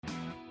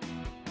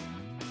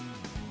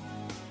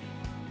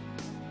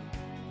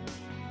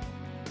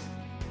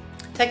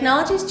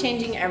Technology is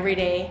changing every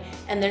day,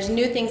 and there's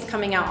new things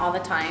coming out all the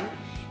time.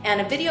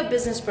 And a video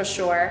business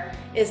brochure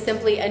is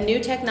simply a new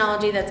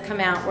technology that's come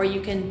out where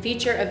you can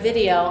feature a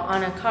video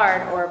on a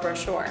card or a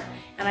brochure.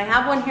 And I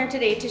have one here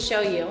today to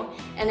show you,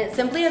 and it's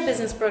simply a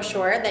business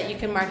brochure that you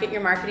can market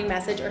your marketing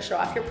message or show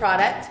off your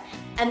product.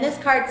 And this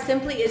card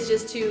simply is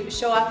just to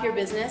show off your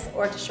business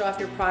or to show off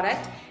your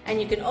product,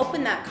 and you can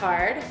open that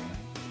card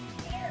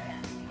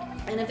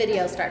and a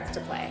video starts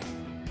to play.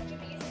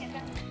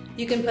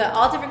 You can put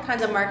all different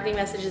kinds of marketing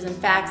messages and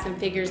facts and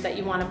figures that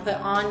you want to put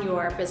on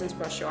your business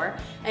brochure,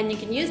 and you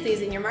can use these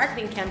in your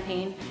marketing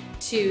campaign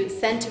to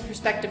send to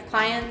prospective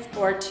clients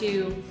or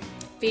to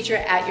feature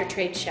at your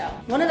trade show.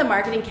 One of the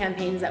marketing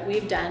campaigns that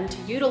we've done to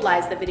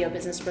utilize the video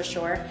business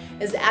brochure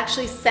is to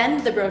actually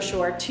send the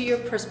brochure to your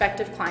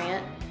prospective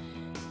client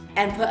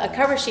and put a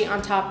cover sheet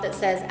on top that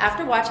says,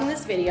 after watching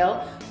this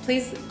video,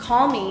 please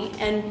call me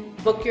and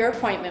book your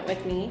appointment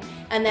with me,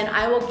 and then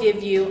I will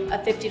give you a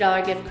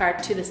 $50 gift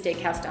card to the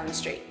steakhouse down the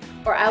street.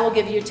 Or I will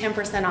give you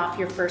 10% off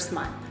your first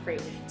month free.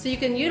 So you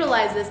can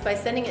utilize this by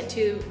sending it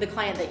to the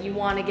client that you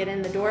want to get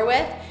in the door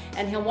with,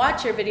 and he'll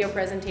watch your video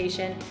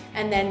presentation,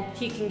 and then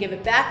he can give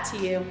it back to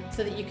you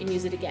so that you can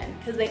use it again.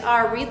 Because they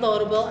are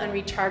reloadable and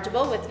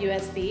rechargeable with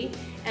USB,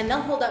 and they'll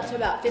hold up to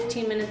about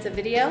 15 minutes of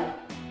video.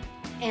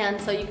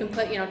 And so you can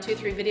put 2 or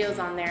 3 videos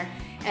on there,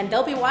 and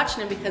they'll be watching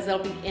them because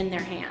they'll be in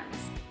their hands.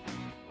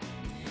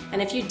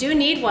 And if you do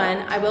need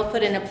one, I will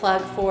put in a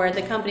plug for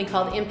the company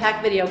called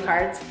Impact Video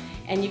Cards,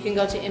 and you can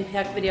go to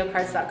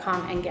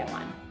impactvideocards.com and get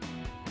one,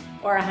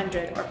 or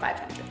 100 or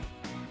 500.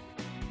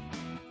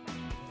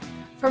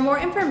 For more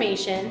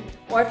information,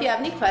 or if you have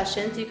any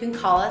questions, you can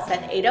call us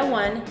at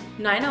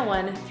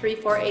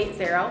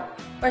 801-901-3480,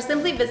 or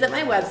simply visit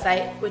my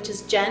website, which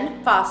is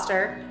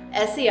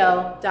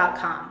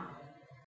jenfosterseo.com.